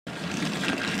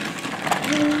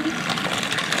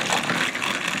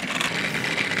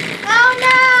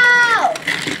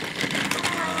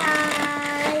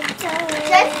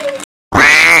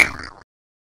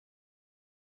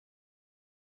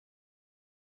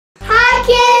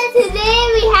kids! Today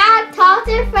we have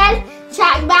Thompson Friends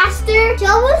TrackMaster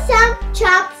Troublesome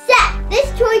Traps Set. This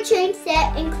toy train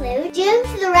set includes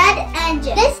James the Red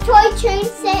Engine. This toy train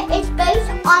set is based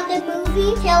on the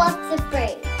movie Tale of the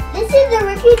Brave. This is the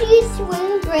rickety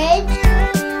swing bridge.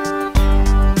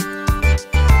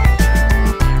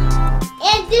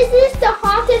 And this is the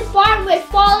haunted farm with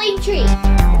falling trees.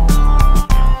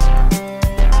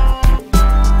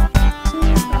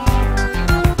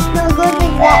 No good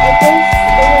like that.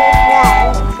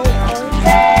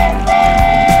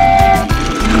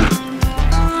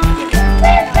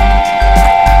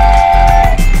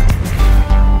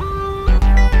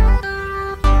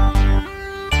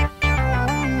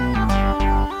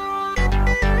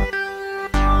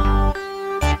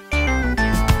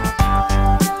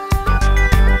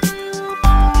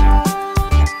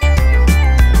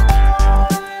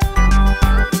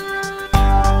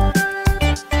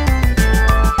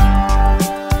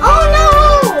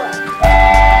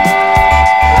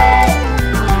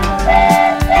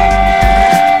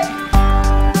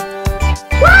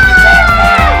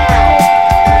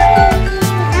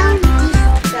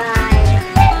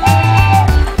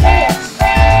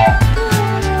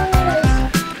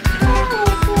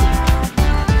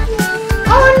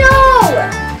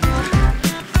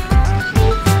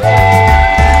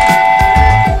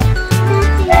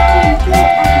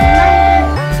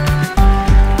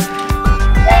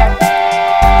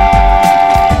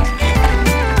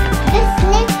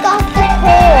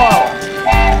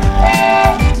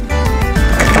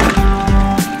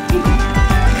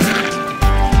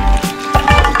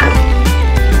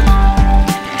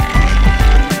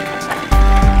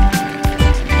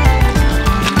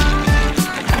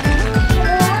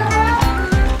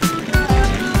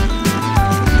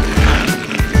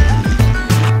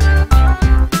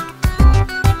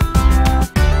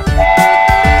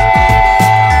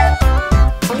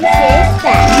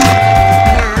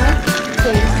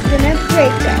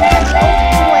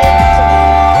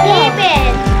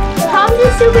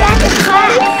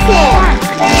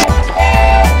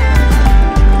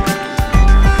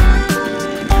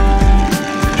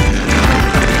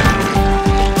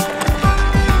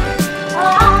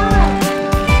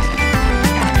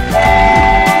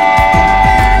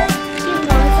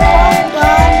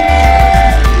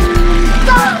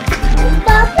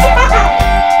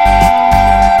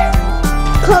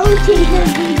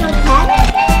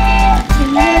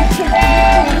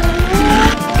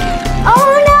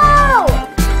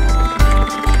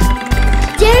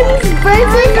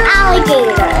 Versus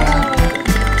alligator.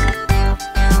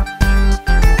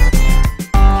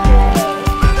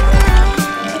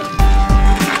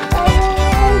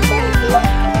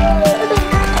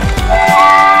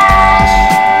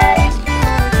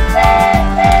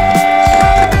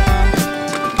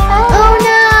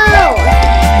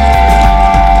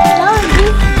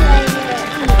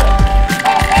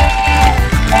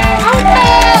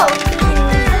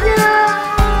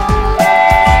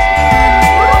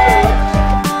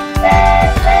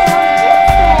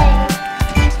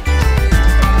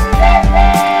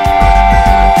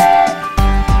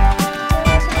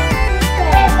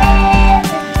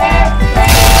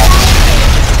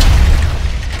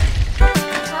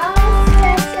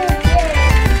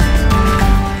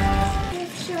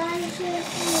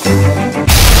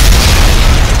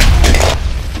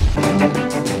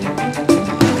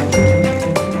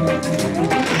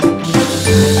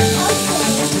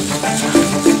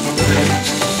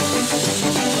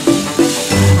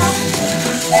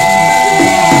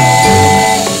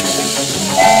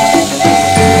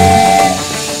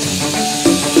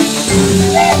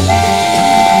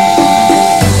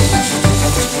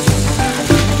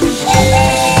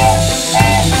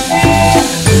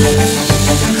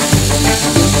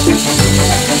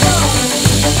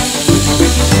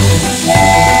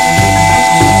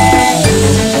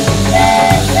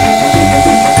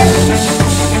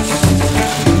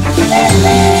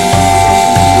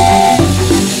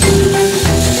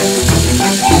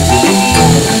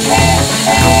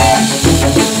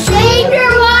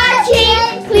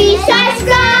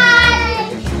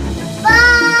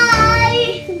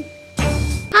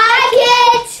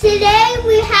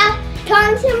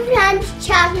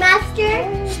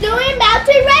 TrackMaster Snowy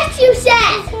Mountain Rescue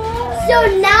Set.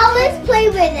 So now let's play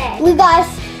with it. We got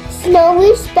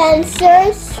Snowy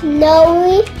Spencer,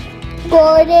 Snowy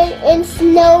Gordon, and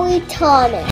Snowy Thomas.